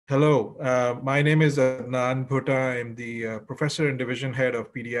Hello, my name is Adnan Bhutta. I'm the professor and division head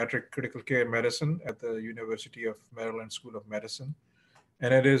of pediatric critical care medicine at the University of Maryland School of Medicine.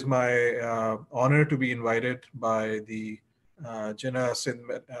 And it is my honor to be invited by the Jinnah Sindh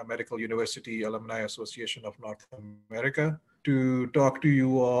Medical University Alumni Association of North America to talk to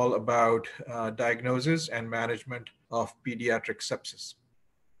you all about diagnosis and management of pediatric sepsis.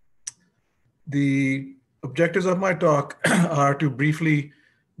 The objectives of my talk are to briefly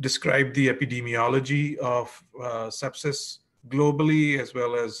describe the epidemiology of sepsis globally, as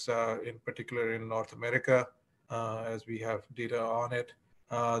well as in particular in North America, as we have data on it.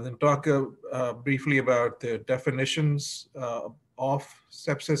 Then talk briefly about the definitions of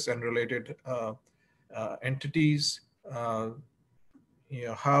sepsis and related entities, how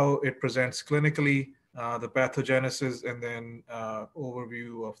it presents clinically, the pathogenesis, and then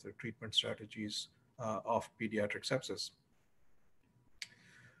overview of the treatment strategies of pediatric sepsis.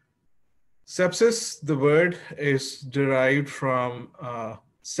 Sepsis, the word, is derived from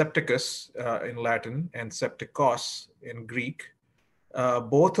septicus in Latin and septikos in Greek,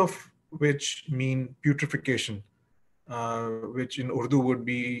 both of which mean putrefaction, which in Urdu would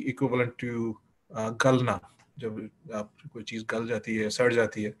be equivalent to galna, which is gal jati hai, sar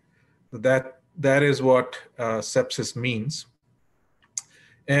jati hai. So that is what sepsis means.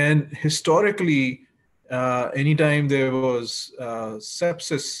 And historically, anytime there was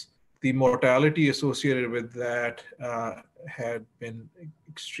sepsis, the mortality associated with that had been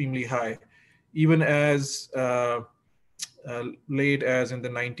extremely high. Even as late as in the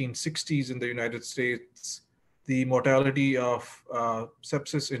 1960s in the United States, the mortality of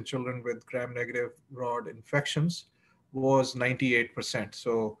sepsis in children with gram-negative rod infections was 98%.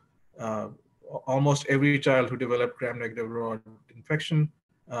 So almost every child who developed gram-negative rod infection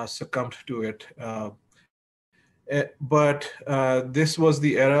succumbed to it. But this was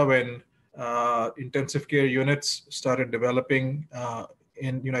the era when intensive care units started developing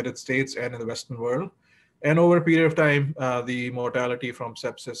in the United States and in the Western world. And over a period of time, the mortality from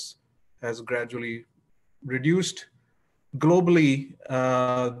sepsis has gradually reduced. Globally,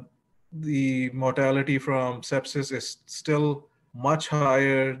 the mortality from sepsis is still much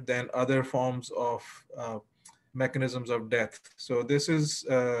higher than other forms of mechanisms of death. So this is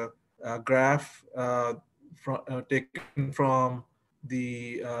a graph taken from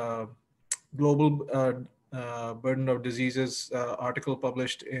the Global Burden of Diseases article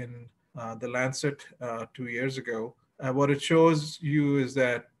published in The Lancet 2 years ago. What it shows you is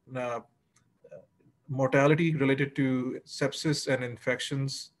that mortality related to sepsis and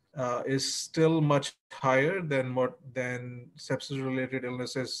infections is still much higher than sepsis-related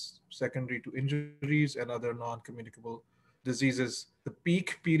illnesses secondary to injuries and other non-communicable diseases. The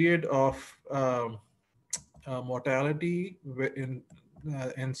peak period of mortality in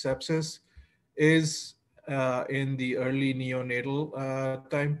sepsis is in the early neonatal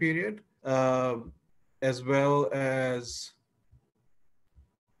time period, as well as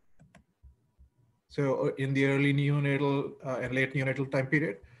in the early neonatal and late neonatal time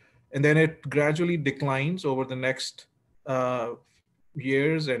period. And then it gradually declines over the next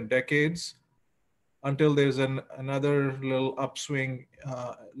years and decades until there's another little upswing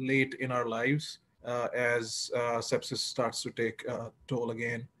late in our lives as sepsis starts to take a toll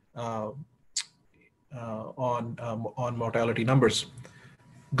again on mortality numbers.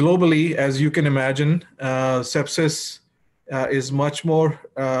 Globally, as you can imagine, sepsis is much more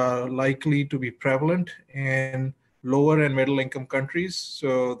likely to be prevalent in lower and middle income countries.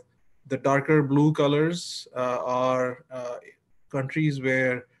 So the darker blue colors are countries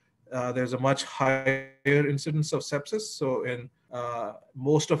where there's a much higher incidence of sepsis. So in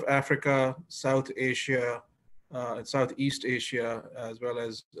most of Africa, South Asia, Southeast Asia, as well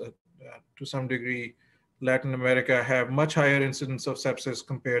as to some degree Latin America, have much higher incidence of sepsis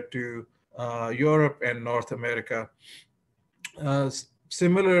compared to Europe and North America.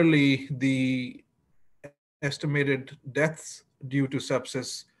 Similarly, the estimated deaths due to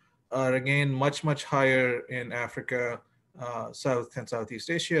sepsis are again much higher in Africa, South and Southeast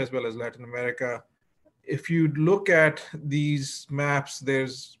Asia, as well as Latin America. If you look at these maps,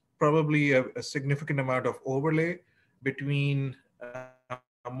 there's probably a significant amount of overlay between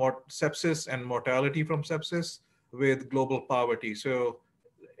sepsis and mortality from sepsis with global poverty. So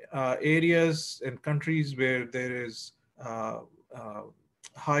areas and countries where there is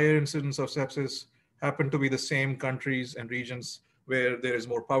higher incidence of sepsis happen to be the same countries and regions where there is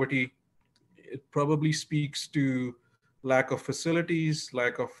more poverty. It probably speaks to lack of facilities,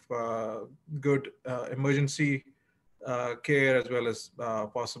 lack of good emergency care, as well as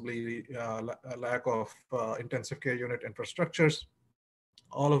possibly a lack of intensive care unit infrastructures.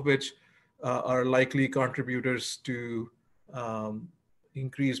 all of which are likely contributors to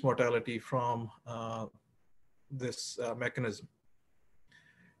increased mortality from this mechanism.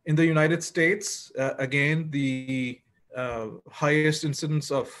 In the United States, again, the highest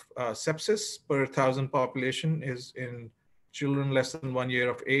incidence of sepsis per 1,000 population is in children less than 1 year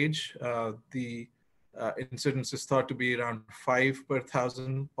of age. The incidence is thought to be around 5 per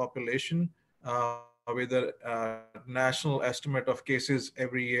 1,000 population, with a national estimate of cases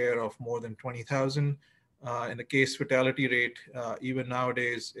every year of more than 20,000. And the case fatality rate, even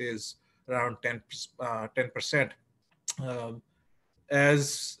nowadays, is around 10%.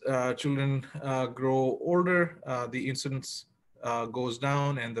 As children grow older, the incidence goes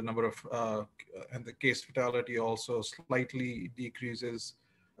down, and the number of and the case fatality also slightly decreases.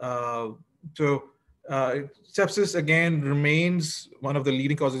 So sepsis again remains one of the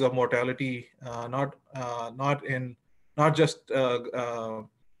leading causes of mortality, not just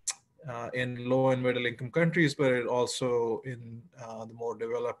in low and middle income countries, but it also in the more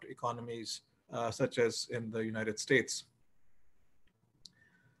developed economies, such as in the United States.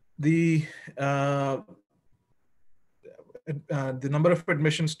 The number of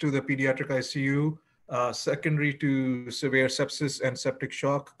admissions to the pediatric ICU secondary to severe sepsis and septic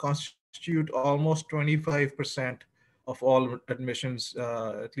shock constitute almost 25% of all admissions,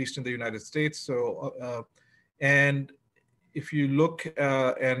 at least in the United States. So, and if you look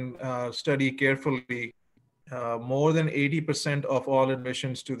and study carefully, more than 80% of all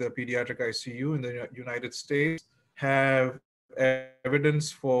admissions to the pediatric ICU in the United States have evidence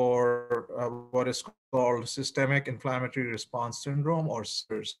for what is called systemic inflammatory response syndrome, or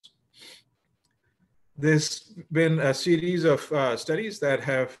SIRS. There's been a series of studies that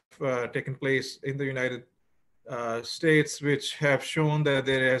have taken place in the United States, which have shown that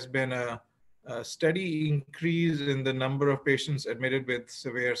there has been a steady increase in the number of patients admitted with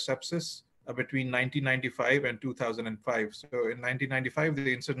severe sepsis between 1995 and 2005. So in 1995,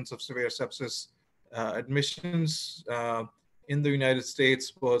 the incidence of severe sepsis admissions in the United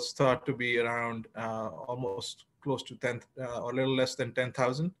States was thought to be around almost close to 10, or a little less than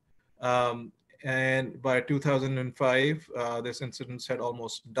 10,000. And by 2005, this incidence had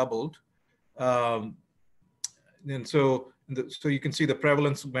almost doubled. And so you can see the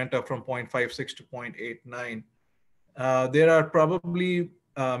prevalence went up from 0.56 to 0.89. There are probably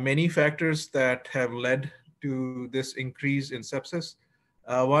many factors that have led to this increase in sepsis.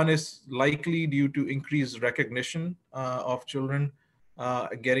 One is likely due to increased recognition of children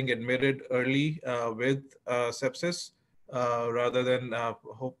getting admitted early with sepsis, rather than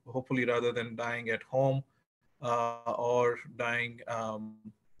hopefully rather than dying at home or dying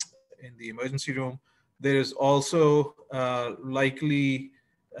in the emergency room. There is also likely,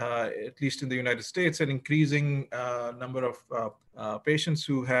 at least in the United States, an increasing number of patients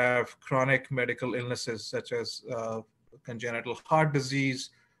who have chronic medical illnesses, such as congenital heart disease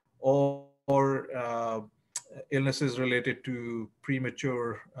or illnesses related to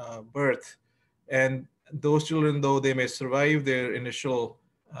premature birth. And those children, though they may survive their initial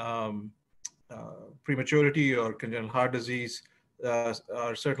prematurity or congenital heart disease,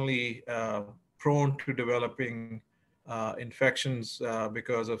 are certainly prone to developing infections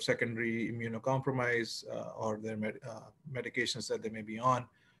because of secondary immunocompromise or their medications that they may be on.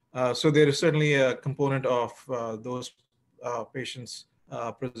 So there is certainly a component of those patients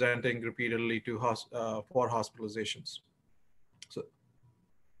presenting repeatedly to for hospitalizations.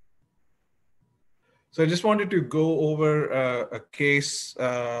 So I just wanted to go over a case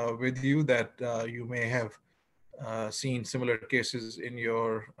with you that you may have seen similar cases in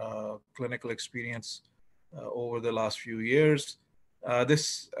your clinical experience over the last few years.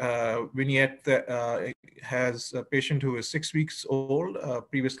 This vignette has a patient who is 6 weeks old,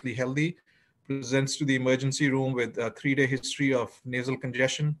 previously healthy, presents to the emergency room with a 3-day history of nasal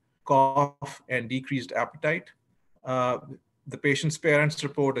congestion, cough, and decreased appetite. The patient's parents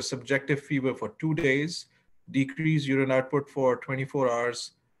report a subjective fever for 2 days, decreased urine output for 24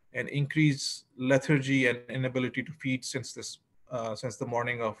 hours, and increased lethargy and inability to feed since the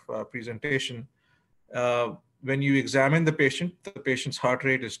morning of presentation. When you examine the patient's heart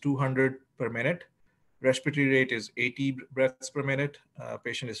rate is 200 per minute. Respiratory rate is 80 breaths per minute.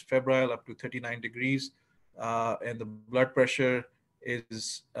 Patient is febrile up to 39 degrees, and the blood pressure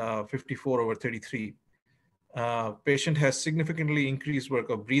is 54/33. Patient has significantly increased work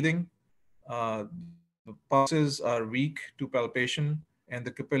of breathing. The pulses are weak to palpation, and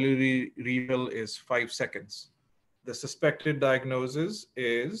the capillary refill is 5 seconds. The suspected diagnosis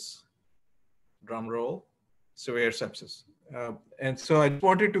is, drum roll, severe sepsis. And so I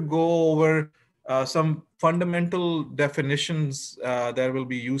wanted to go over some fundamental definitions that will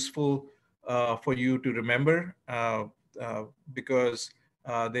be useful for you to remember because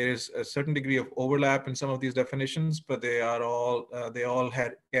there is a certain degree of overlap in some of these definitions, but they all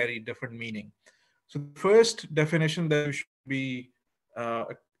carry different meaning. So the first definition that you should be uh,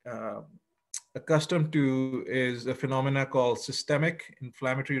 uh, accustomed to is a phenomena called systemic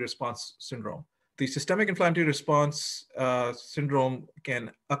inflammatory response syndrome. The systemic inflammatory response syndrome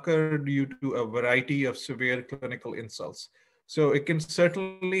can occur due to a variety of severe clinical insults. So it can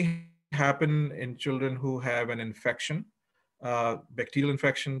certainly happen in children who have an infection, bacterial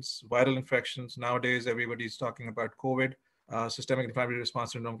infections, viral infections. Nowadays, everybody's talking about COVID. Systemic inflammatory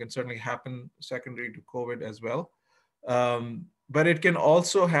response syndrome can certainly happen secondary to COVID as well. But it can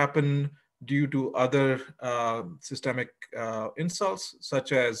also happen due to other systemic insults,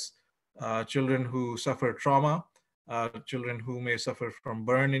 such as children who suffer trauma, children who may suffer from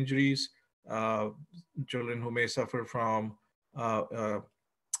burn injuries, uh, children who may suffer from uh, uh,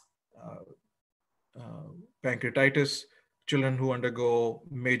 pancreatitis, children who undergo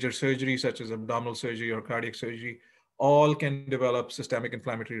major surgery, such as abdominal surgery or cardiac surgery, all can develop systemic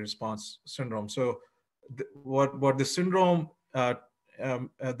inflammatory response syndrome. So, what the syndrome,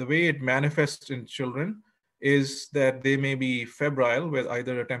 the way it manifests in children is that they may be febrile with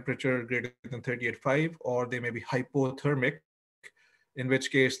either a temperature greater than 38.5, or they may be hypothermic, in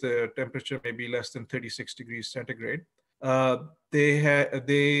which case the temperature may be less than 36 degrees centigrade. Uh,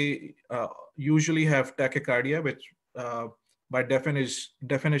 they usually have tachycardia, which by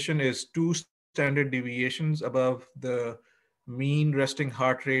definition is two standard deviations above the mean resting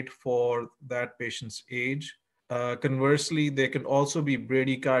heart rate for that patient's age. Conversely, they can also be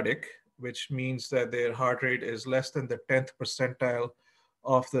bradycardic, which means that their heart rate is less than the 10th percentile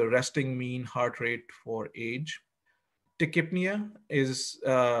of the resting mean heart rate for age. Tachypnea is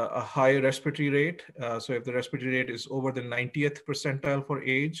a high respiratory rate. So if the respiratory rate is over the 90th percentile for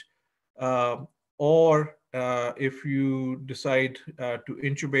age, uh, or if you decide to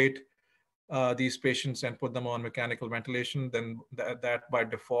intubate these patients and put them on mechanical ventilation, then that by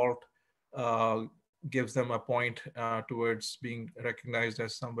default uh, gives them a point towards being recognized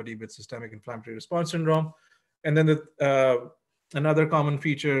as somebody with systemic inflammatory response syndrome. And then another common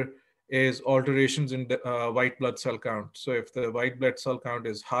feature is alterations in the white blood cell count. So if the white blood cell count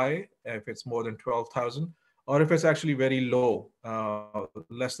is high, if it's more than 12,000, or if it's actually very low,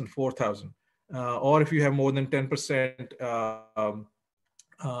 less than 4,000, or if you have more than 10%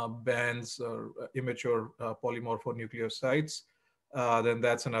 bands or immature polymorphonucleosides, then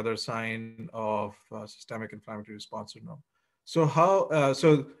that's another sign of systemic inflammatory response syndrome. So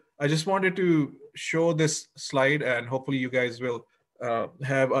I just wanted to show this slide, and hopefully you guys will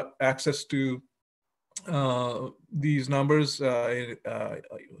have access to these numbers,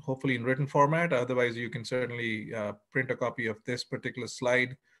 hopefully in written format. Otherwise, you can certainly print a copy of this particular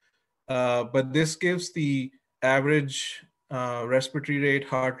slide. But this gives the average respiratory rate,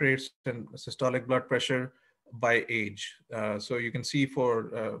 heart rates, and systolic blood pressure by age. So you can see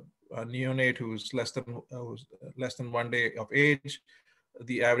for a neonate who's less than 1 day of age,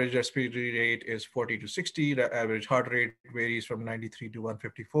 the average respiratory rate is 40 to 60. The average heart rate varies from 93 to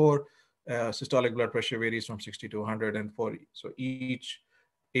 154. Systolic blood pressure varies from 60 to 140. So each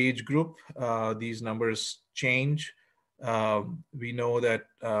age group, these numbers change. We know that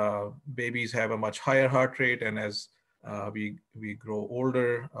babies have a much higher heart rate, and as we grow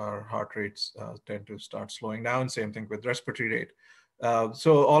older, our heart rates tend to start slowing down. Same thing with respiratory rate.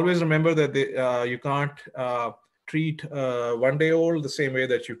 So always remember that you can't treat a 1-day-old the same way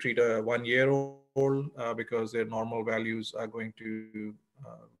that you treat a 1-year-old because their normal values are going to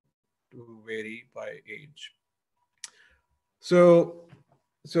vary by age. So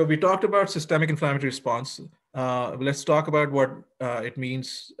we talked about systemic inflammatory response. Let's talk about what it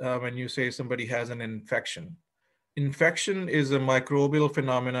means when you say somebody has an infection. Infection is a microbial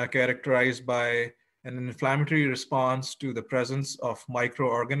phenomena characterized by an inflammatory response to the presence of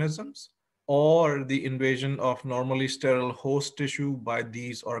microorganisms or the invasion of normally sterile host tissue by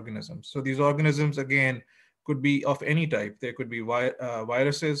these organisms. So these organisms, again, could be of any type. They could be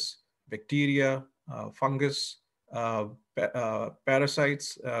viruses, bacteria, fungus,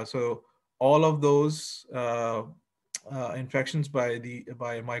 parasites. So all of those infections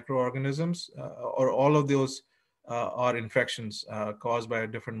by microorganisms, or all of those are infections caused by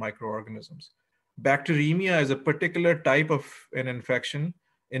different microorganisms. Bacteremia is a particular type of an infection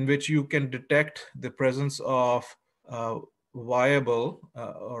in which you can detect the presence of viable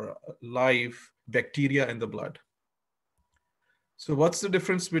or live bacteria in the blood. So what's the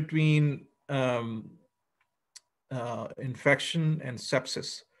difference between infection and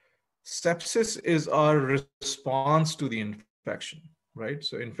sepsis? Sepsis is our response to the infection, right?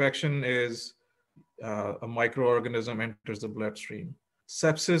 So infection is a microorganism enters the bloodstream.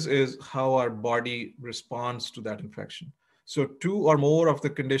 Sepsis is how our body responds to that infection. So two or more of the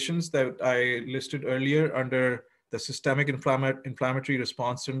conditions that I listed earlier under the systemic inflammatory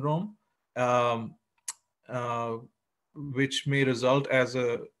response syndrome, um, uh, which may result as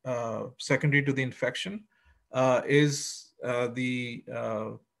a secondary to the infection,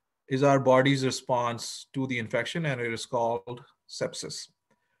 is our body's response to the infection, and it is called sepsis.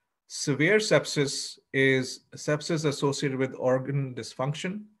 Severe sepsis is sepsis associated with organ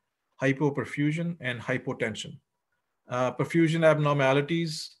dysfunction, hypoperfusion, and hypotension. Perfusion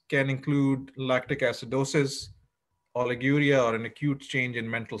abnormalities can include lactic acidosis, oliguria, or an acute change in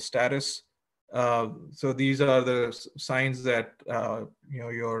mental status. So these are the signs that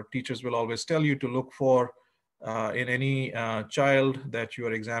your teachers will always tell you to look for in any child that you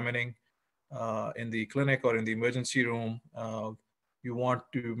are examining in the clinic or in the emergency room. You want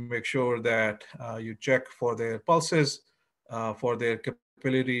to make sure that you check for their pulses, for their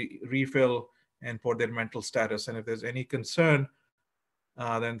capillary refill, and for their mental status. And if there's any concern,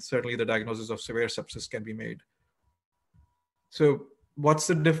 then certainly the diagnosis of severe sepsis can be made. So what's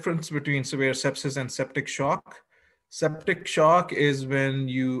the difference between severe sepsis and septic shock? Septic shock is when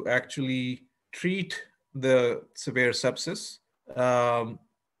you actually treat the severe sepsis um,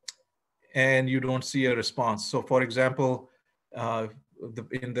 and you don't see a response. So for example,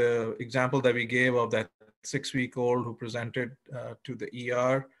 in the example that we gave of that 6-week-old who presented to the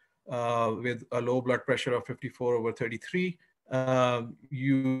ER with a low blood pressure of 54/33,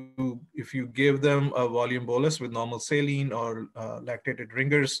 if you give them a volume bolus with normal saline or lactated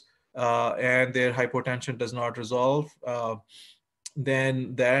ringers, and their hypotension does not resolve,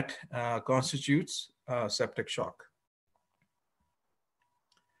 then that constitutes septic shock.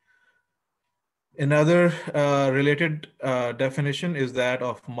 Another related definition is that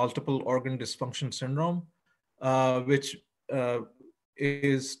of multiple organ dysfunction syndrome, which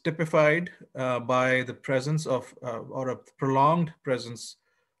is typified by the presence of or a prolonged presence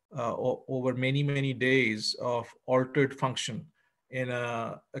over many, many days of altered function in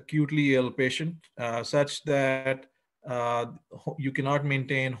an acutely ill patient, such that you cannot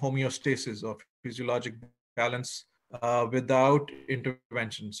maintain homeostasis or physiologic balance without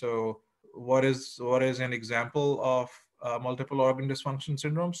intervention. So what is an example of multiple organ dysfunction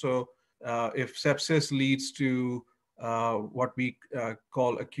syndrome? So if sepsis leads to what we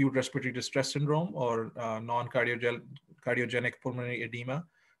call acute respiratory distress syndrome or non-cardiogenic pulmonary edema,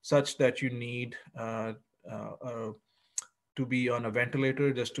 such that you need to be on a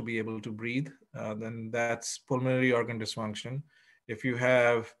ventilator just to be able to breathe, then that's pulmonary organ dysfunction. If you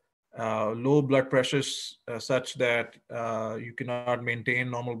have low blood pressures such that you cannot maintain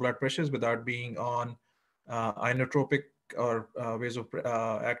normal blood pressures without being on inotropic or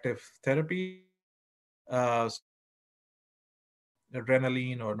vasoactive therapies, such as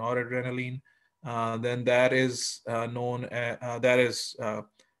adrenaline or noradrenaline, then that is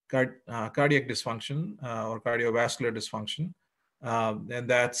cardiac dysfunction or cardiovascular dysfunction, and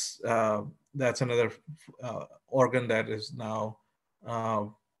that's another organ that is now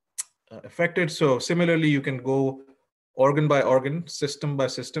affected. So similarly, you can go organ by organ, system by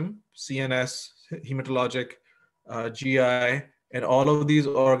system, CNS, hematologic, GI, and all of these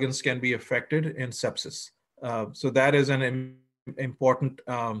organs can be affected in sepsis. So that is an important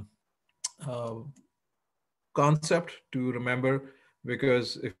concept to remember,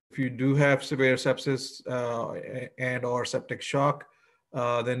 because if you do have severe sepsis and or septic shock,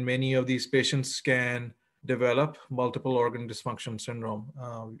 then many of these patients can develop multiple organ dysfunction syndrome.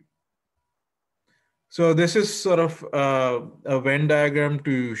 So this is sort of a Venn diagram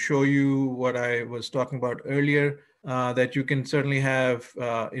to show you what I was talking about earlier, that you can certainly have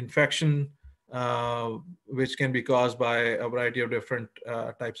infection, which can be caused by a variety of different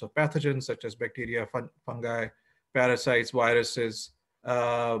types of pathogens, such as bacteria, fungi, parasites, viruses.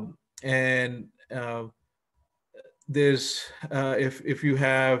 And there's, if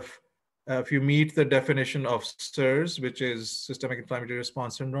you meet the definition of SIRS, which is systemic inflammatory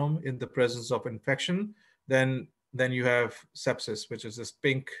response syndrome, in the presence of infection, then you have sepsis, which is this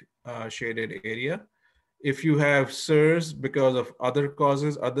pink shaded area. If you have SIRS because of other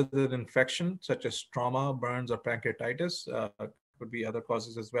causes other than infection, such as trauma, burns, or pancreatitis, could be other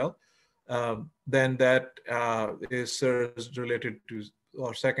causes as well, then that is SIRS related to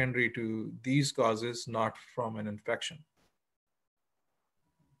or secondary to these causes, not from an infection.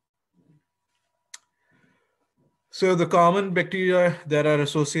 So the common bacteria that are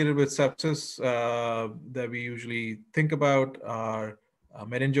associated with sepsis that we usually think about are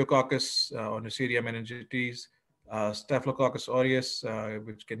meningococcus or Neisseria meningitis, Staphylococcus aureus,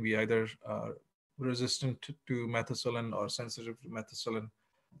 which can be either resistant to methicillin or sensitive to methicillin,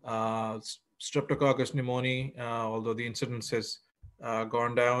 Streptococcus pneumoniae, although the incidence has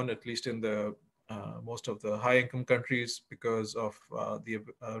gone down, at least in the most of the high-income countries, because of the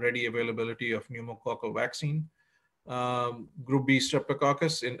ready availability of pneumococcal vaccine. Group B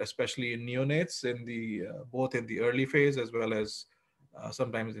Streptococcus, especially in neonates, in the both in the early phase as well as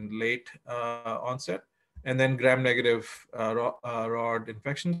sometimes in late onset, and then gram-negative rod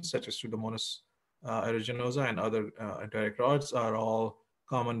infections such as Pseudomonas aeruginosa and other enteric rods are all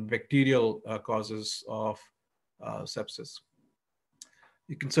common bacterial causes of sepsis.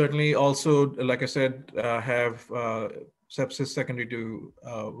 You can certainly also, like I said, have sepsis secondary to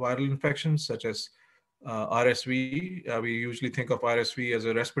viral infections such as RSV. We usually think of RSV as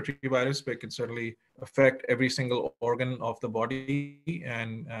a respiratory virus, but it can certainly affect every single organ of the body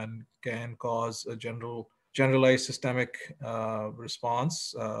and can cause a generalized systemic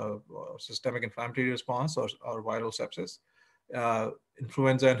response, or systemic inflammatory response, or viral sepsis.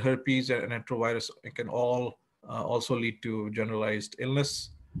 Influenza and herpes and enterovirus can all also lead to generalized illness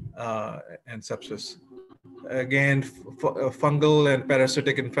and sepsis. Again, fungal and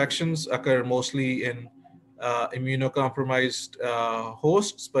parasitic infections occur mostly in immunocompromised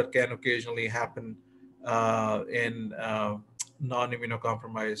hosts, but can occasionally happen in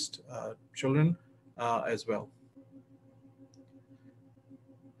non-immunocompromised children as well.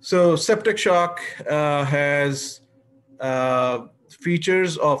 So septic shock has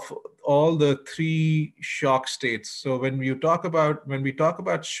features of all the three shock states. So when we talk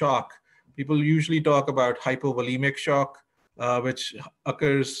about shock, people usually talk about hypovolemic shock, which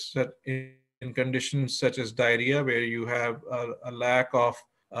occurs in conditions such as diarrhea, where you have a lack of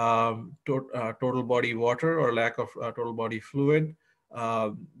total body water or lack of total body fluid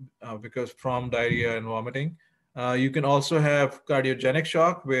because from diarrhea and vomiting. You can also have cardiogenic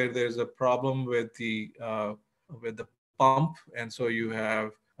shock, where there's a problem with the pump, and so you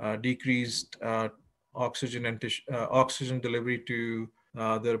have decreased oxygen and oxygen delivery to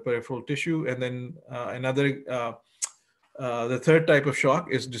the peripheral tissue. And then the third type of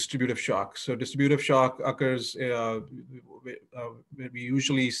shock is distributive shock. So distributive shock occurs where we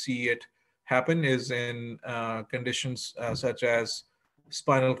usually see it happen is in conditions such as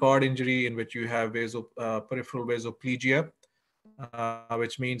spinal cord injury, in which you have peripheral vasoplegia,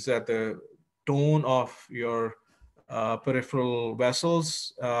 which means that the tone of your peripheral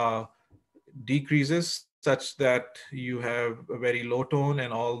vessels decreases such that you have a very low tone,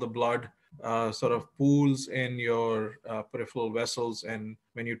 and all the blood sort of pools in your peripheral vessels. And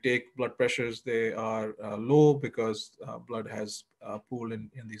when you take blood pressures, they are low because blood has pooled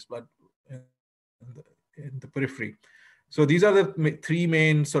in these blood in the periphery. So these are the three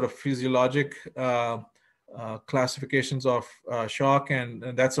main sort of physiologic classifications of shock, and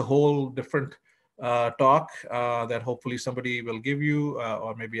that's a whole different talk that hopefully somebody will give you,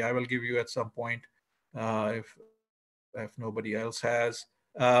 or maybe I will give you at some point if nobody else has.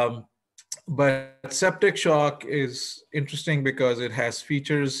 But septic shock is interesting because it has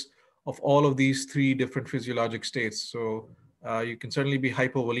features of all of these three different physiologic states. So you can certainly be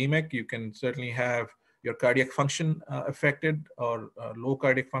hypovolemic. You can certainly have your cardiac function affected, or low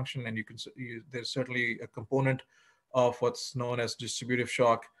cardiac function, and there's certainly a component of what's known as distributive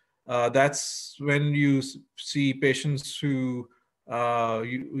shock. That's when you see patients who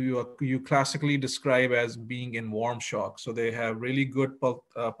you classically describe as being in warm shock. So they have really good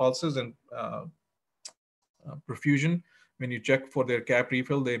pulses and perfusion. When you check for their cap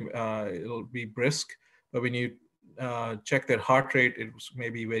refill, it'll be brisk. But when you check their heart rate, it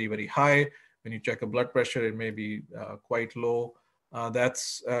may be very, very high. When you check a blood pressure, it may be quite low.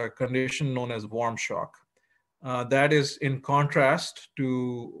 That's a condition known as warm shock. That is in contrast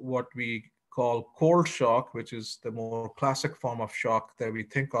to what we call cold shock, which is the more classic form of shock that we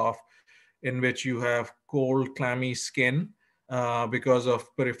think of, in which you have cold, clammy skin because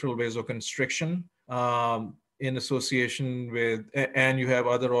of peripheral vasoconstriction in association with, and you have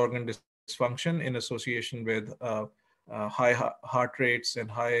other organ dysfunction in association with high heart rates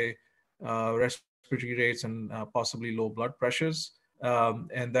and high respiratory rates and possibly low blood pressures.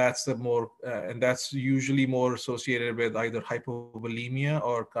 And that's usually more associated with either hypovolemia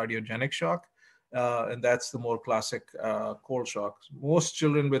or cardiogenic shock. And that's the more classic cold shock. Most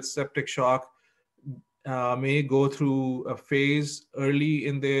children with septic shock may go through a phase early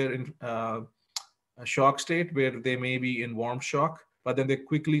in their shock state where they may be in warm shock, but then they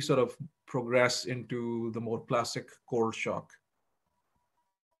quickly sort of progress into the more classic cold shock.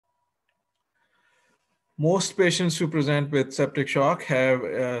 Most patients who present with septic shock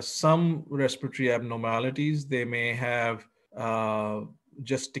have some respiratory abnormalities. They may have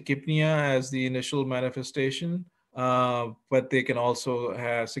just tachypnea as the initial manifestation, but they can also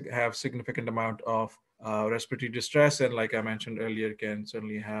have significant amount of respiratory distress, and like I mentioned earlier, can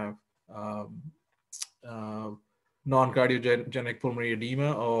certainly have um, uh, non-cardiogenic pulmonary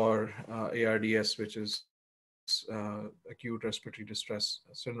edema or ARDS, which is acute respiratory distress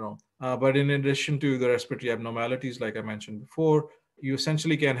syndrome. But in addition to the respiratory abnormalities, like I mentioned before, you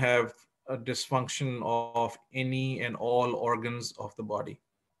essentially can have a dysfunction of any and all organs of the body.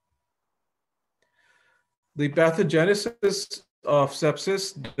 The pathogenesis of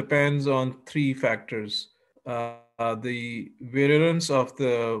sepsis depends on three factors. The virulence of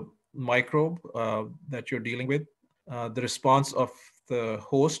the microbe that you're dealing with, the response of the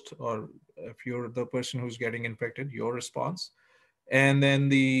host, or if you're the person who's getting infected, your response, and then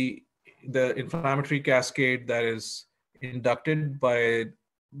the inflammatory cascade that is inducted by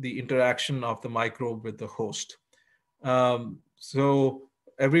the interaction of the microbe with the host. So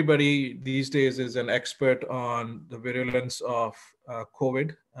everybody these days is an expert on the virulence of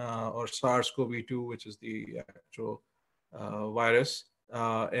COVID or SARS-CoV-2, which is the actual virus,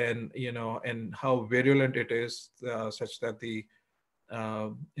 and how virulent it is, such that the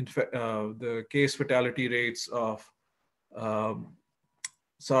case fatality rates of um,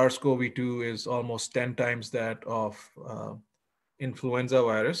 SARS-CoV-2 is almost 10 times that of influenza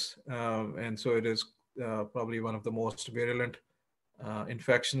virus, and so it is probably one of the most virulent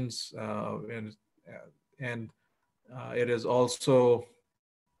infections, and it is also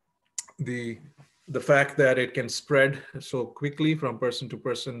the fact that it can spread so quickly from person to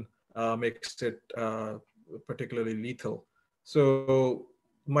person makes it particularly lethal. So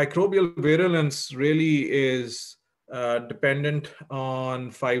microbial virulence really is dependent on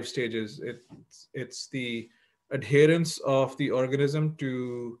 5 stages. It's the adherence of the organism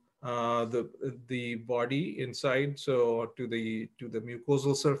to the body inside, so to the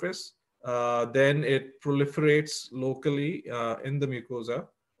mucosal surface. Then it proliferates locally in the mucosa,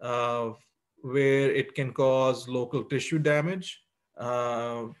 uh, where it can cause local tissue damage,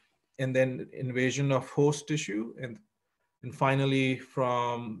 uh, and then invasion of host tissue, and finally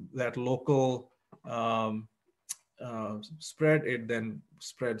from that local spread, it then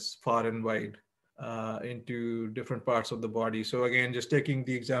spreads far and wide into different parts of the body. So again, just taking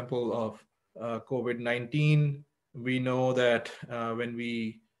the example of COVID-19, we know that when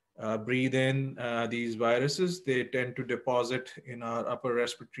we breathe in these viruses, they tend to deposit in our upper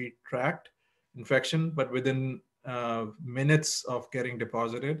respiratory tract infection, but within minutes of getting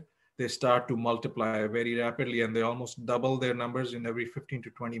deposited, they start to multiply very rapidly, and they almost double their numbers in every 15 to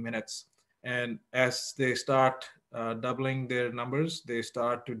 20 minutes. And as they start doubling their numbers, they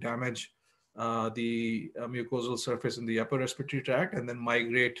start to damage the mucosal surface in the upper respiratory tract, and then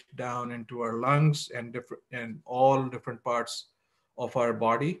migrate down into our lungs and all different parts of our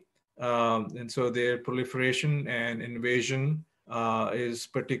body. And so their proliferation and invasion is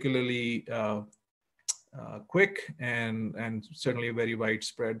particularly quick and certainly a very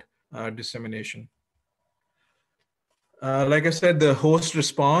widespread dissemination. Like I said, the host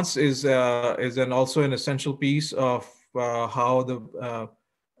response is also an essential piece of how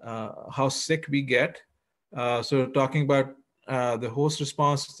sick we get. So talking about the host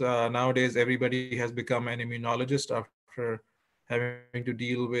response, nowadays everybody has become an immunologist after having to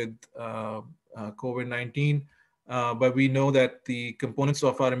deal with COVID-19. But we know that the components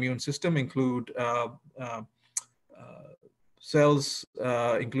of our immune system include cells,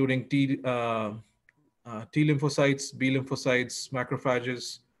 including T lymphocytes, B lymphocytes,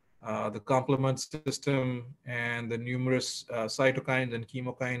 macrophages, the complement system, and the numerous cytokines and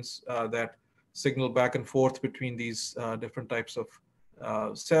chemokines that signal back and forth between these different types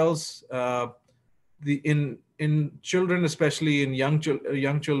of cells. In children, especially in young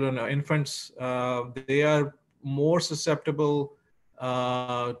children or infants, they are more susceptible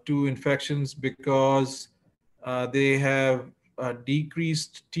to infections because they have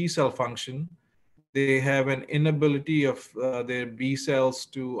decreased T cell function. They have an inability of their B cells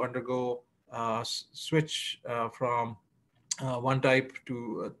to undergo switch from one type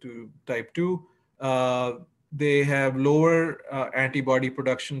to type 2. They have lower antibody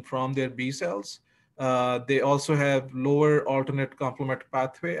production from their B cells. They also have lower alternate complement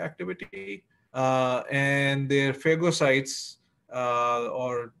pathway activity, and their phagocytes,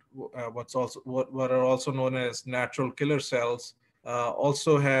 or what are also known as natural killer cells,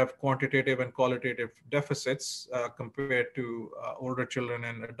 also have quantitative and qualitative deficits compared to older children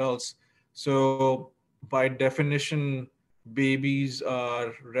and adults. So by definition, babies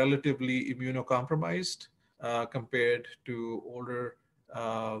are relatively immunocompromised compared to older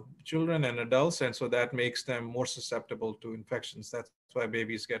children and adults. And so that makes them more susceptible to infections. That's why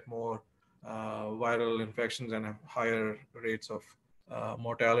babies get more viral infections and have higher rates of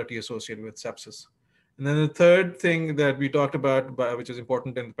mortality associated with sepsis. And then the third thing that we talked about, which is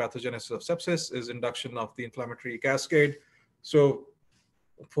important in the pathogenesis of sepsis, is induction of the inflammatory cascade. So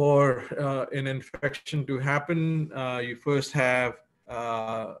for an infection to happen, you first have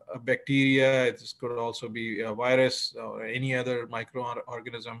a bacteria. It could also be a virus or any other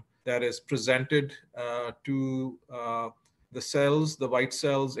microorganism that is presented to the cells, the white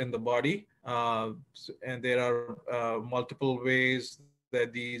cells in the body. And there are multiple ways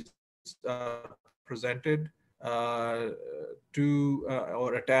that these are presented to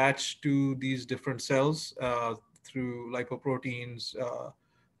or attached to these different cells through lipoproteins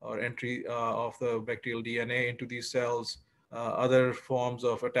or entry of the bacterial DNA into these cells, other forms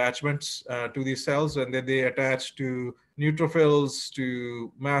of attachments to these cells, and then they attach to neutrophils,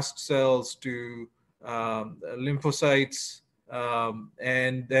 to mast cells, to lymphocytes,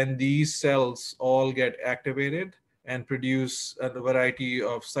 and then these cells all get activated and produce a variety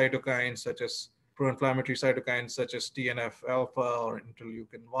of cytokines such as pro-inflammatory cytokines such as TNF alpha or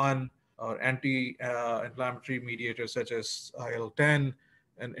interleukin 1, or anti-inflammatory mediators such as IL-10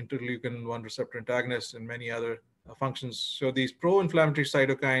 and interleukin 1 receptor antagonists and many other functions. So these pro-inflammatory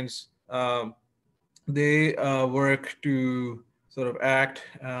cytokines, they work to sort of act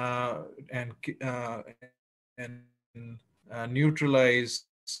and neutralize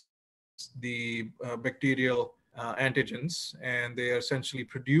the bacterial antigens, and they essentially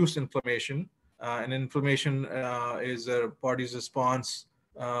produce inflammation. And inflammation is a body's response,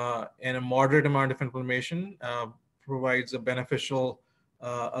 and a moderate amount of inflammation provides a beneficial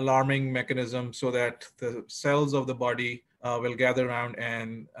alarming mechanism so that the cells of the body will gather around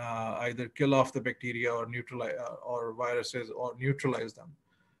and either kill off the bacteria or neutralize or viruses or neutralize them.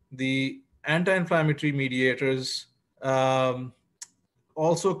 The anti-inflammatory mediators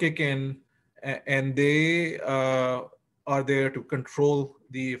also kick in, and they are there to control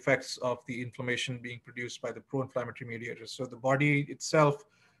the effects of the inflammation being produced by the pro-inflammatory mediators. So the body itself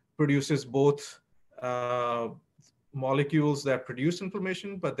produces both molecules that produce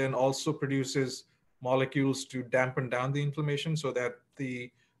inflammation, but then also produces molecules to dampen down the inflammation so that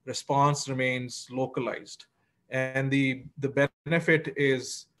the response remains localized. And the benefit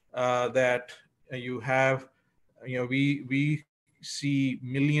is that you have, we see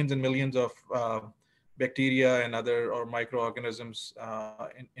millions and millions of bacteria and other or microorganisms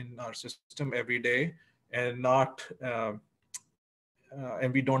in our system every day, and not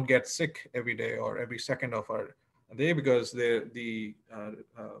and we don't get sick every day or every second of our day, because the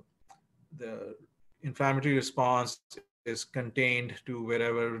inflammatory response is contained to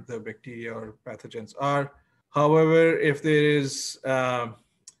wherever the bacteria or pathogens are. However, if there is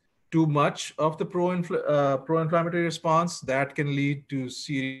too much of the pro-inflammatory response, that can lead to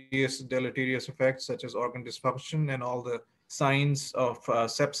serious deleterious effects such as organ dysfunction and all the signs of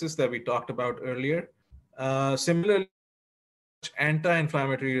sepsis that we talked about earlier. Similarly, if there is too much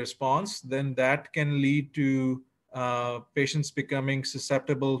anti-inflammatory response, then that can lead to patients becoming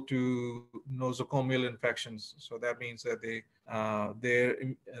susceptible to nosocomial infections. So that means that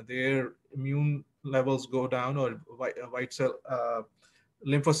their immune levels go down, or white cell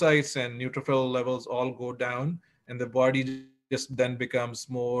lymphocytes and neutrophil levels all go down, and the body just then becomes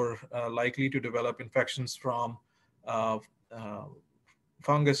more likely to develop infections from uh, uh,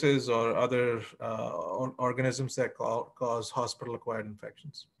 funguses or other organisms that cause hospital-acquired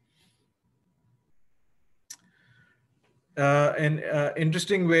infections. And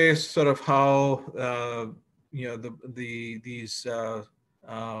interesting ways, sort of how these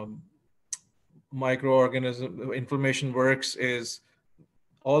microorganism inflammation works is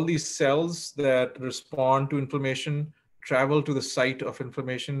all these cells that respond to inflammation travel to the site of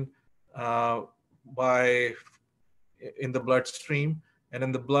inflammation uh, by in the bloodstream, and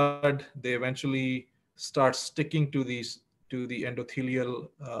in the blood they eventually start sticking to the endothelial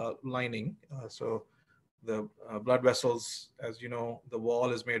lining. So the blood vessels, as you know, the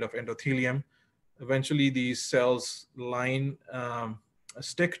wall is made of endothelium. Eventually these cells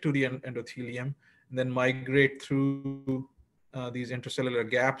stick to the endothelium and then migrate through these intercellular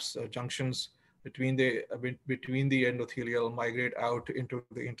gaps, junctions between the endothelial, migrate out into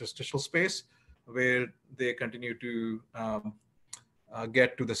the interstitial space, where they continue to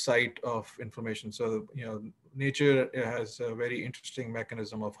get to the site of inflammation. So, nature has a very interesting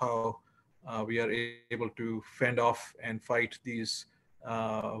mechanism of how we are able to fend off and fight these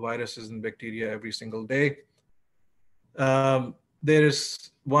viruses and bacteria every single day. There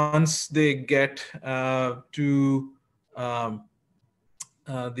is, once they get to um,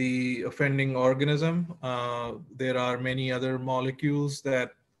 the offending organism, there are many other molecules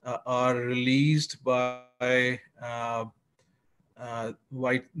that are released by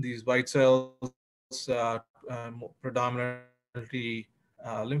these white cells, predominantly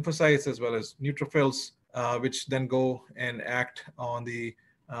lymphocytes as well as neutrophils, which then go and act on the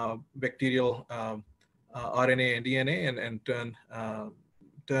bacterial RNA and DNA and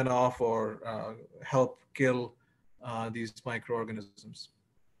turn off or help kill these microorganisms.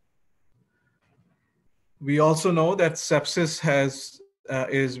 We also know that sepsis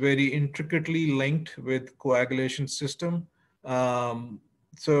is very intricately linked with coagulation system.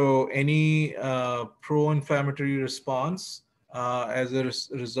 So any pro-inflammatory response as a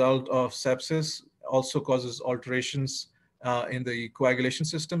result of sepsis also causes alterations in the coagulation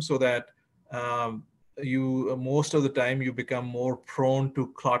system, so that um, you most of the time you become more prone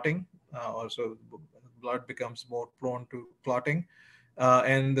to clotting. Also, blood becomes more prone to clotting.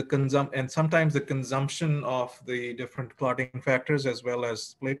 And sometimes the consumption of the different clotting factors as well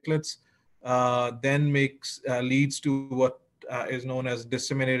as platelets then leads to what is known as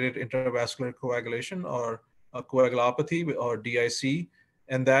disseminated intravascular coagulation, or coagulopathy, or DIC,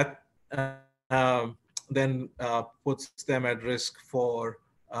 and that then puts them at risk for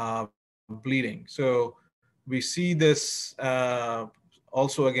bleeding. So we see this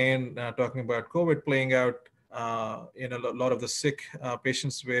also, again, talking about COVID, playing out in a lot of the sick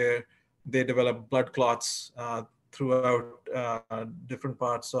patients, where they develop blood clots throughout different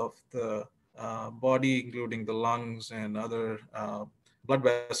parts of the body, including the lungs and other blood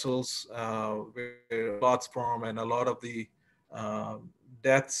vessels, where clots form, and a lot of the uh,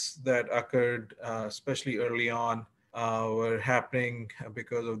 deaths that occurred, especially early on, were happening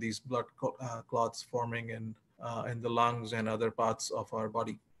because of these blood clots forming in the lungs and other parts of our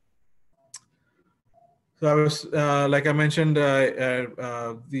body. So I was, like I mentioned,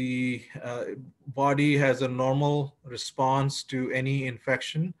 the body has a normal response to any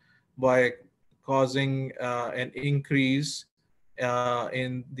infection by causing an increase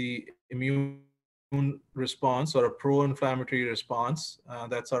in the immune response, or a pro-inflammatory response.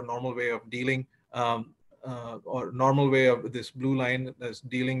 That's our normal way of dealing, or normal way of this blue line is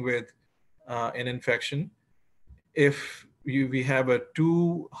dealing with an infection. If we have a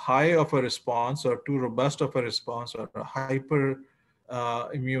too high of a response, or too robust of a response, or a hyper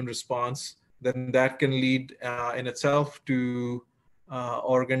immune response, then that can lead in itself to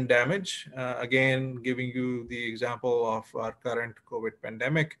organ damage. Again, giving you the example of our current COVID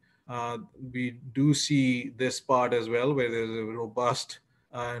pandemic, we do see this part as well, where there's a robust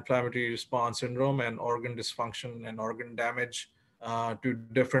inflammatory response syndrome and organ dysfunction and organ damage to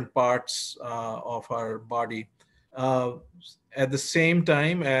different parts of our body. Uh, at the same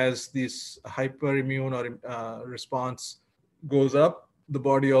time as this hyperimmune or response goes up, the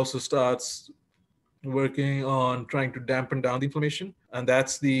body also starts working on trying to dampen down the inflammation, and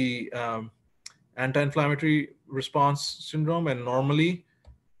that's the anti-inflammatory response syndrome. And normally,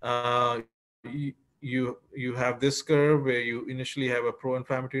 you have this curve where you initially have a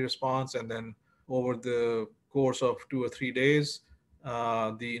pro-inflammatory response, and then over the course of 2 or 3 days,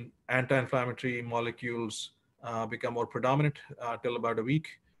 the anti-inflammatory molecules become more predominant till about a week,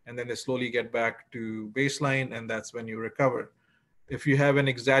 and then they slowly get back to baseline, and that's when you recover. If you have an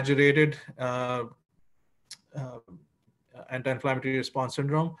exaggerated uh, anti-inflammatory response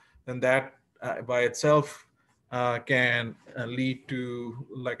syndrome, then that by itself can lead to,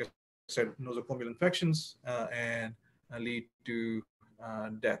 like I said, nosocomial infections and lead to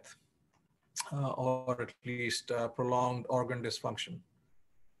death, or at least prolonged organ dysfunction.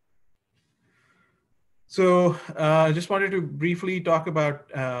 So I just wanted to briefly talk about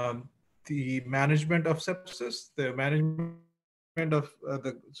the management of sepsis. The management of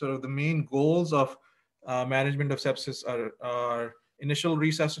the main goals of management of sepsis are initial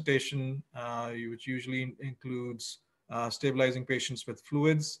resuscitation, which usually includes stabilizing patients with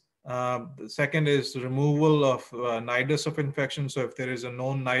fluids. The second is the removal of nidus of infection. So if there is a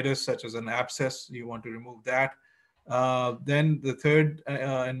known nidus, such as an abscess, you want to remove that. Then the third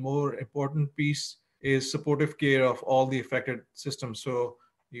and more important piece is supportive care of all the affected systems. So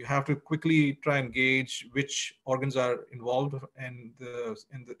you have to quickly try and gauge which organs are involved in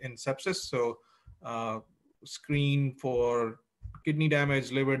sepsis. So screen for kidney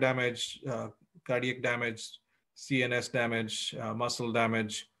damage, liver damage, cardiac damage, CNS damage, muscle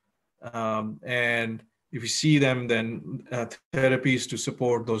damage, and if you see them, then therapies to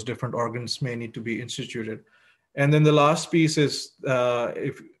support those different organs may need to be instituted. And then the last piece is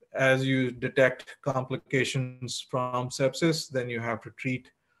as you detect complications from sepsis, then you have to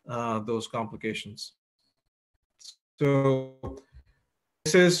treat those complications. So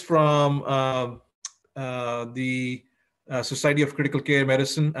this is from the Society of Critical Care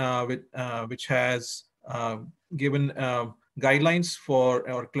Medicine, which has given guidelines for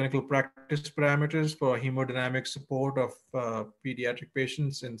our clinical practice parameters for hemodynamic support of pediatric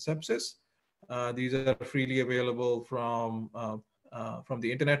patients in sepsis. These are freely available from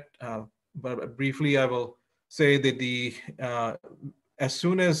the internet. But briefly, I will say that as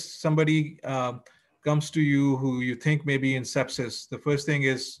soon as somebody comes to you who you think may be in sepsis, the first thing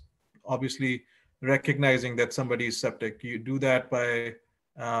is obviously recognizing that somebody is septic. You do that by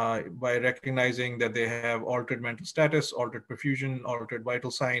recognizing that they have altered mental status, altered perfusion, altered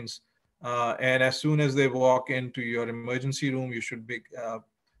vital signs. And as soon as they walk into your emergency room, you should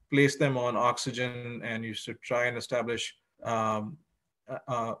place them on oxygen, and you should try and establish IV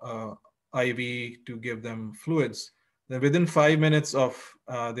to give them fluids. Then within 5 minutes of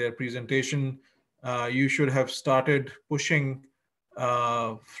their presentation, you should have started pushing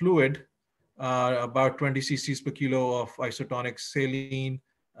fluid, about 20 cc's per kilo of isotonic saline,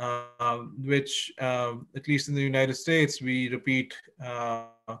 which, at least in the United States, we repeat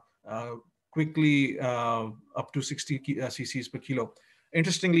quickly up to 60 cc's per kilo.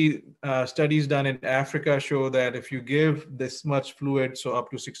 Interestingly, studies done in Africa show that if you give this much fluid, so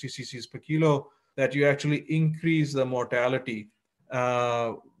up to 60 cc's per kilo, that you actually increase the mortality,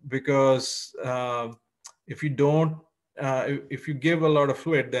 because if you don't, if you give a lot of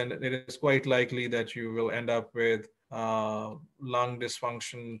fluid, then it is quite likely that you will end up with lung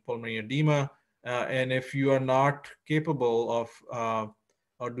dysfunction, pulmonary edema. And if you are not capable of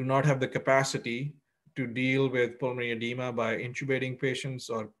or do not have the capacity to deal with pulmonary edema by intubating patients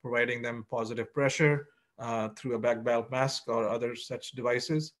or providing them positive pressure through a back valve mask or other such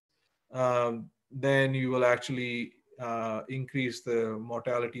devices, then you will actually increase the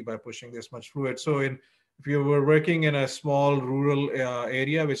mortality by pushing this much fluid. So if you were working in a small rural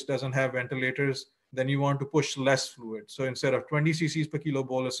area which doesn't have ventilators, then you want to push less fluid. So instead of 20 cc's per kilo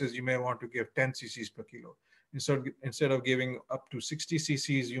boluses, you may want to give 10 cc's per kilo. Instead of giving up to 60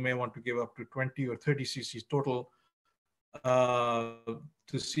 cc's, you may want to give up to 20 or 30 cc's total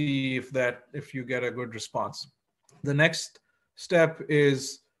to see if you get a good response. The next step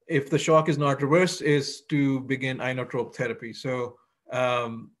is, if the shock is not reversed, is to begin inotrope therapy. So,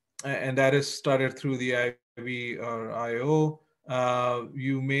 and that is started through the IV or IO.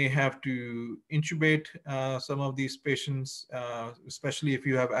 You may have to intubate some of these patients, especially if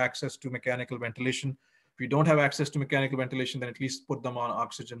you have access to mechanical ventilation. If you don't have access to mechanical ventilation, then at least put them on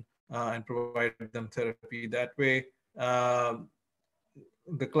oxygen and provide them therapy that way. The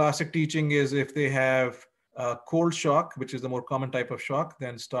classic teaching is, if they have cold shock, which is the more common type of shock,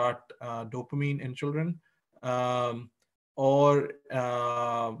 then start dopamine in children, or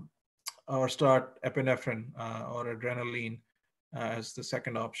start epinephrine or adrenaline as the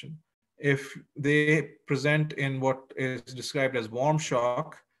second option. If they present in what is described as warm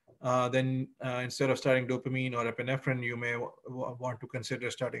shock, then instead of starting dopamine or epinephrine, you may want to consider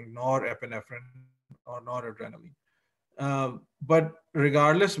starting norepinephrine or noradrenaline. But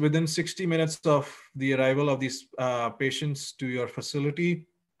regardless, within 60 minutes of the arrival of these patients to your facility,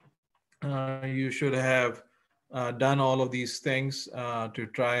 you should have done all of these things to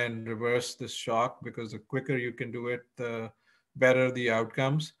try and reverse this shock, because the quicker you can do it, the better the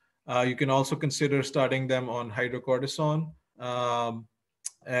outcomes. You can also consider starting them on hydrocortisone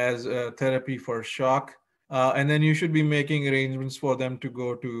as a therapy for shock. And then you should be making arrangements for them to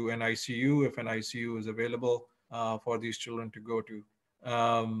go to an ICU if an ICU is available for these children to go to.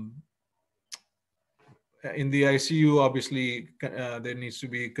 In the ICU, obviously, there needs to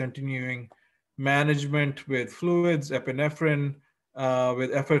be continuing management with fluids, epinephrine,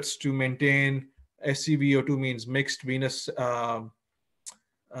 with efforts to maintain SCVO2, means mixed venous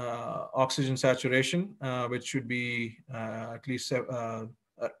oxygen saturation, which should be at least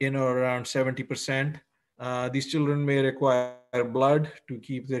in or around 70%. These children may require blood to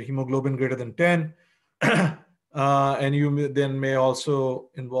keep their hemoglobin greater than 10. And you then may also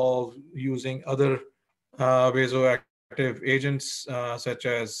involve using other vasoactive agents such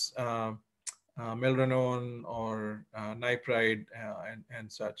as milrinone or nipride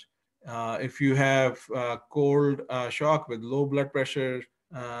and such. If you have cold shock with low blood pressure,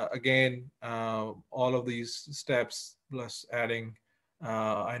 again, all of these steps plus adding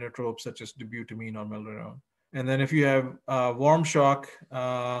inotropes such as dobutamine or milrinone. And then if you have warm shock,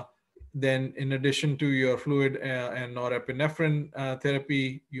 then in addition to your fluid and norepinephrine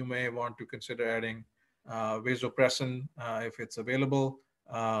therapy, you may want to consider adding vasopressin if it's available.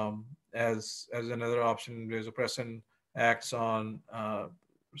 as another option. Vasopressin acts on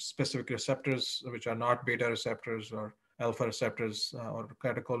specific receptors which are not beta receptors or alpha receptors or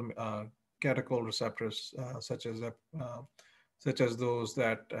catechol receptors, such as those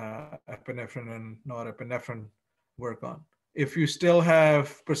that epinephrine and norepinephrine work on. If you still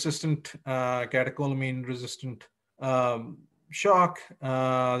have persistent catecholamine resistant shock,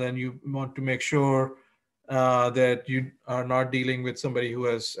 then you want to make sure that you are not dealing with somebody who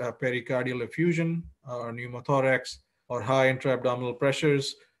has pericardial effusion or pneumothorax or high intra-abdominal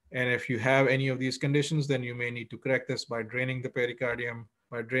pressures. And if you have any of these conditions, then you may need to correct this by draining the pericardium,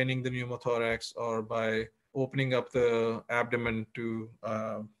 by draining the pneumothorax, or by opening up the abdomen to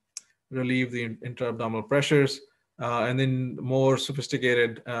relieve the intra-abdominal pressures. And then more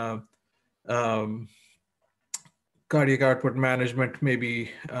sophisticated cardiac output management may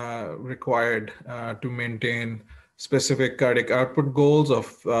be required to maintain specific cardiac output goals of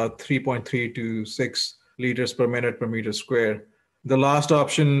 3.3 to 6 liters per minute per meter square. The last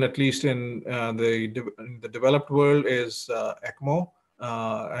option, at least in the developed world, is ECMO.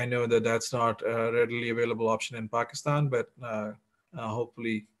 I know that that's not a readily available option in Pakistan, but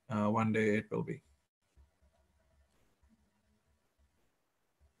hopefully one day it will be.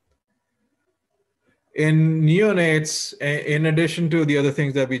 In neonates, in addition to the other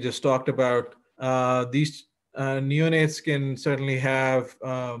things that we just talked about, these neonates can certainly have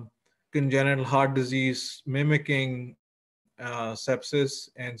congenital heart disease mimicking sepsis.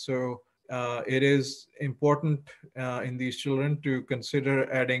 And so it is important in these children to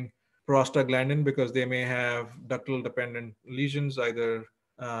consider adding prostaglandin because they may have ductal dependent lesions, either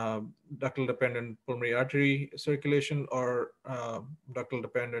ductal dependent pulmonary artery circulation or ductal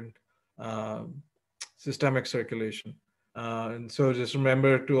dependent systemic circulation. And so just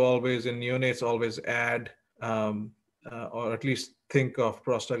remember to always, in neonates, always add or at least think of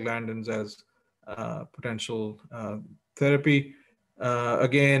prostaglandins as potential therapy.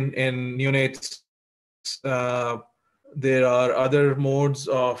 Again, in neonates, there are other modes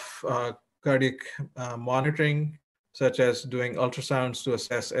of cardiac monitoring, such as doing ultrasounds to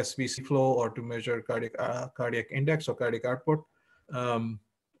assess SVC flow or to measure cardiac index or cardiac output.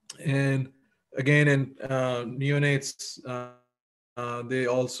 And again, in neonates, they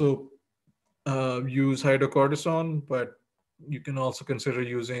also use hydrocortisone, but you can also consider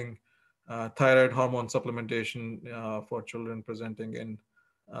using thyroid hormone supplementation for children presenting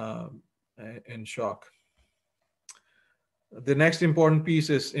in shock. The next important piece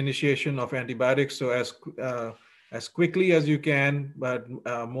is initiation of antibiotics. So as quickly as you can, but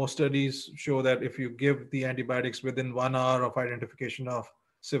most studies show that if you give the antibiotics within 1 hour of identification of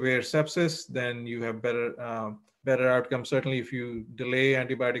severe sepsis, then you have better outcomes. Certainly, if you delay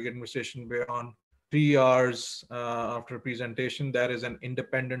antibiotic administration beyond 3 hours after presentation, that is an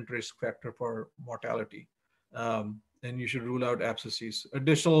independent risk factor for mortality. And you should rule out abscesses.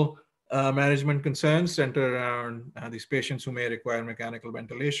 Additional management concerns center around these patients who may require mechanical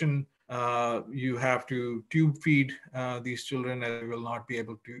ventilation. You have to tube feed these children, as they will not be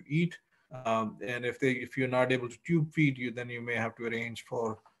able to eat. And if you're not able to tube feed you, then you may have to arrange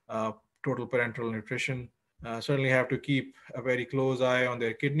for total parenteral nutrition. Certainly have to keep a very close eye on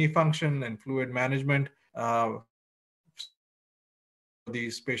their kidney function and fluid management.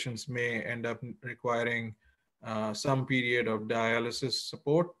 These patients may end up requiring some period of dialysis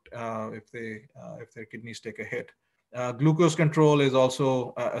support if their kidneys take a hit. Glucose control is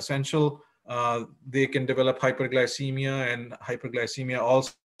also essential. They can develop hyperglycemia, and hyperglycemia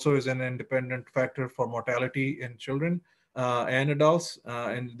also is an independent factor for mortality in children and adults,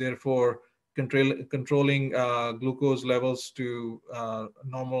 and therefore controlling glucose levels to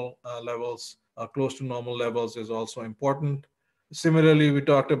normal levels, close to normal levels, is also important. Similarly, we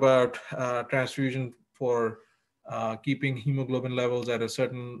talked about transfusion for keeping hemoglobin levels at a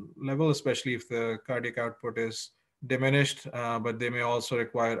certain level, especially if the cardiac output is diminished, but they may also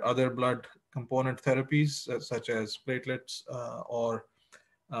require other blood component therapies such as platelets or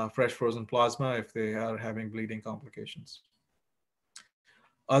fresh frozen plasma if they are having bleeding complications.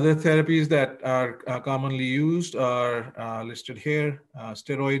 Other therapies that are commonly used are listed here.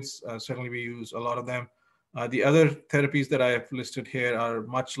 Steroids, certainly we use a lot of them. The other therapies that I have listed here are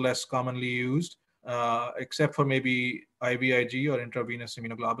much less commonly used, except for maybe IVIG or intravenous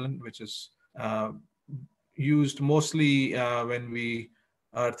immunoglobulin, which is used mostly when we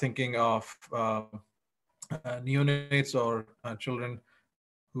are thinking of neonates or children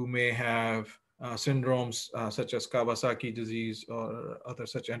who may have syndromes such as Kawasaki disease or other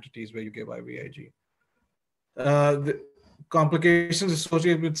such entities where you give IVIG. The complications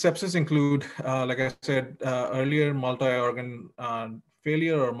associated with sepsis include, like I said earlier, multi-organ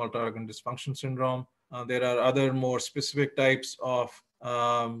failure or multi-organ dysfunction syndrome. There are other more specific types of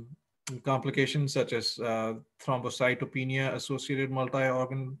complications such as thrombocytopenia associated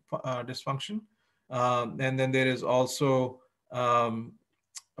multi-organ dysfunction. And then there is also a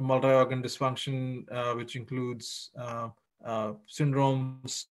multi-organ dysfunction, which includes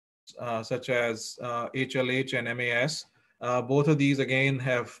syndromes such as HLH and MAS. Both of these again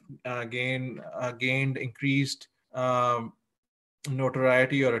have gained increased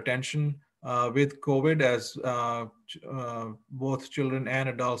notoriety or attention with COVID, as both children and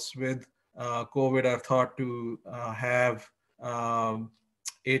adults with COVID are thought to have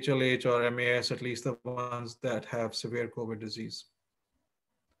HLH or MAS, at least the ones that have severe COVID disease.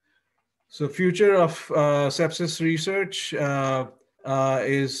 So future of sepsis research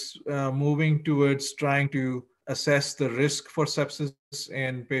is moving towards trying to assess the risk for sepsis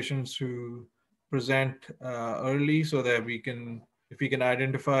in patients who present early, so that if we can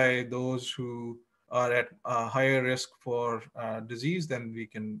identify those who are at a higher risk for disease, then we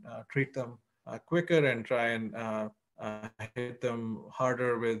can treat them quicker and try and hit them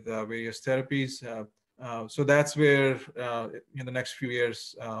harder with various therapies. So that's where in the next few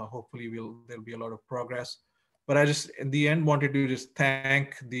years, hopefully there'll be a lot of progress. But I just, in the end, wanted to just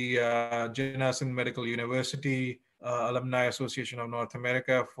thank the Jinnah Sindh Medical University Alumni Association of North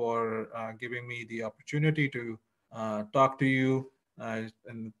America for giving me the opportunity to talk to you.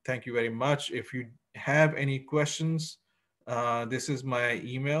 And thank you very much. If you have any questions, this is my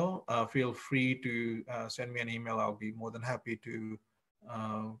email. Feel free to send me an email. I'll be more than happy to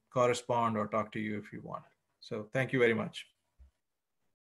correspond or talk to you if you want. So thank you very much.